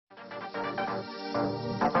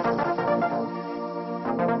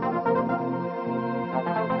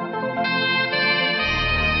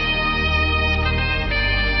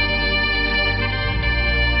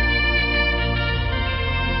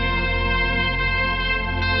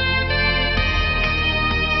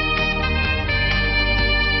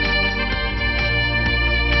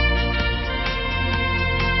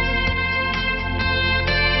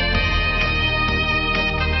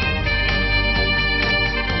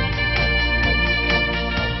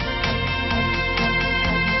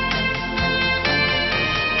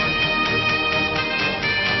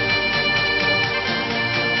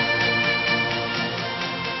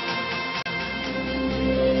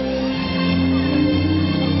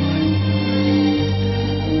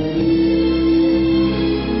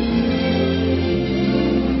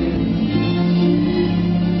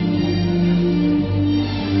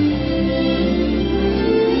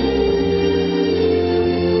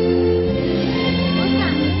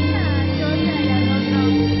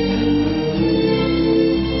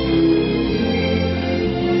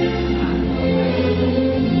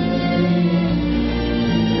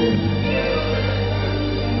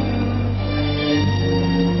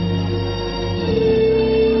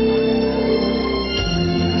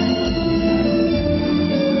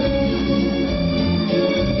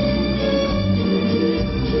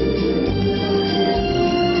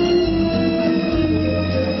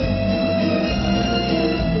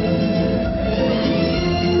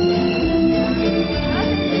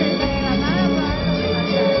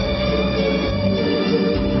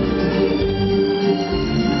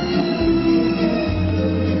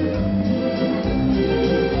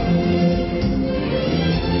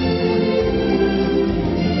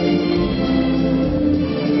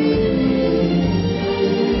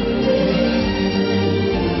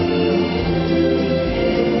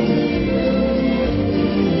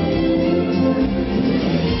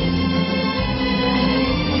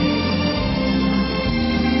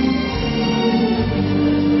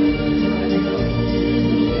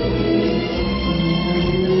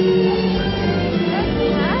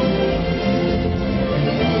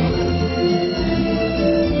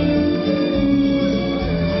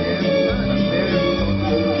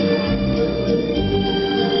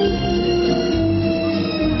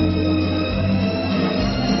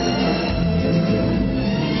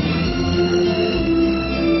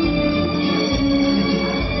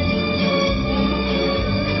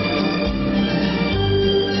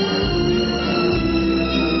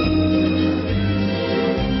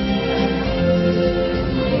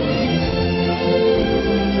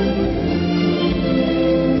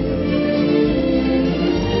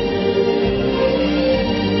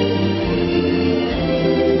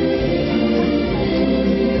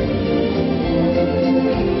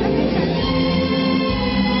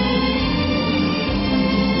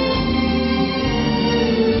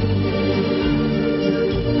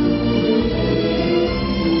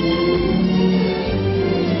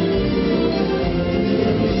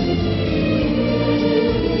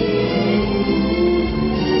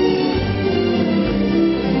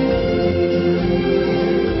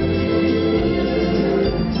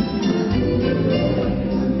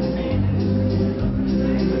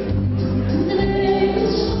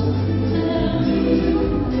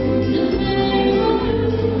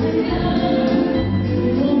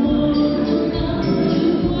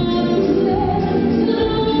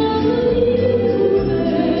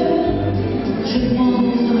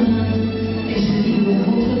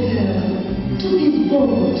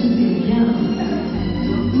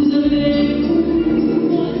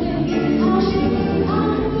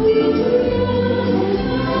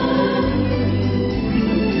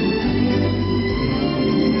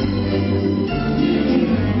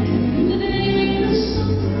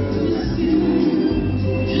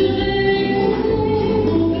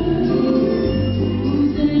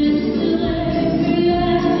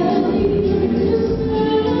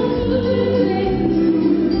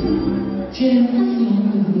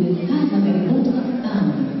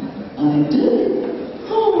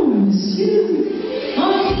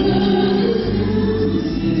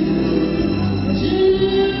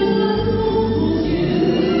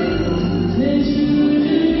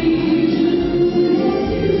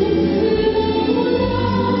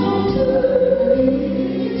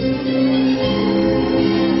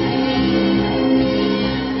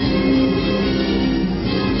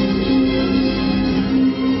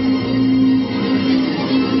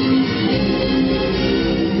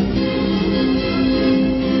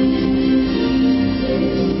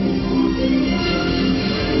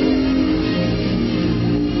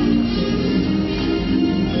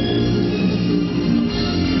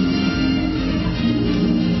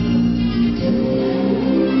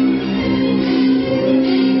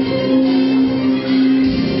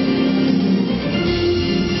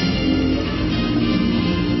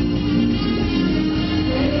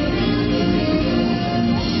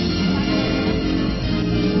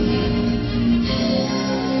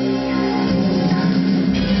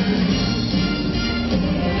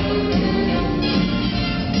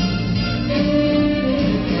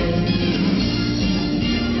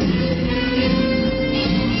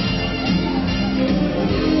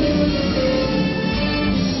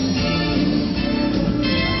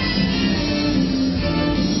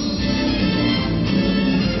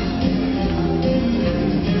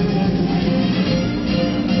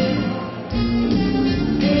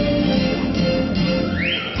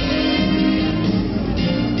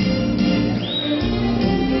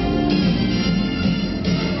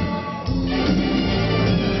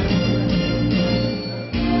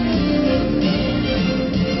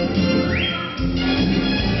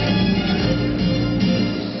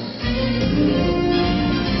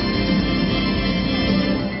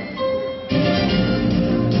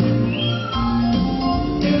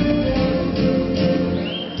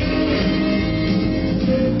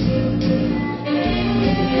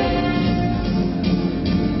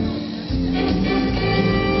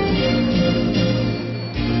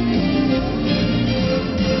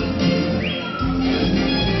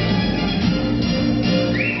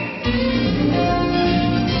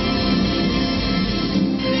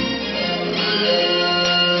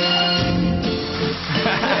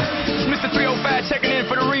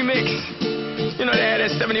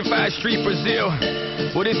Brazil.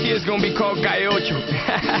 Well, this year's gonna be called Calle Ocho.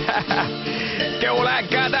 Que hola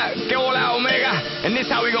gata, que hola omega, and this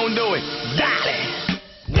how we gonna do it. Dale!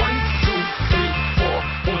 1, 2, 3,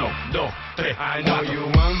 4, 1, 2, 3. I know you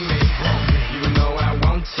want me, you know I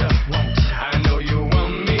want ya. I know you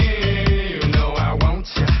want me, you know I want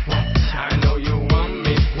ya. I know you want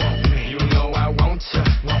me, you know I want ya.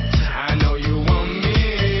 I know you want me,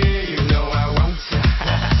 you know I want ya.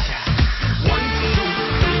 1, 2,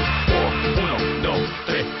 3, 4, 1, 2,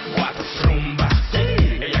 3, 4. Rumba, sí,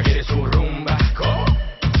 ella quiere su rumba. ¿Cómo?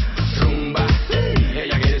 Rumba, sí,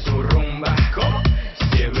 ella quiere su rumba. ¿Cómo?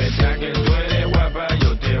 Si es verdad que tú eres guapa,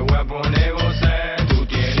 yo te voy a poner gozar. Tú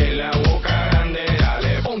tienes la boca grande,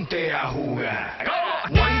 dale, ponte a jugar.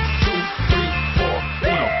 1, 2, 3, 4,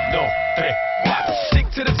 1, 2, 3, 4. Stick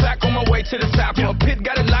to the track on my way to the top. My pit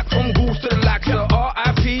got it locked from goose to the lock. So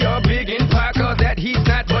R.I.P. a big in Parker that he's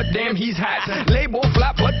not, but damn he's hot.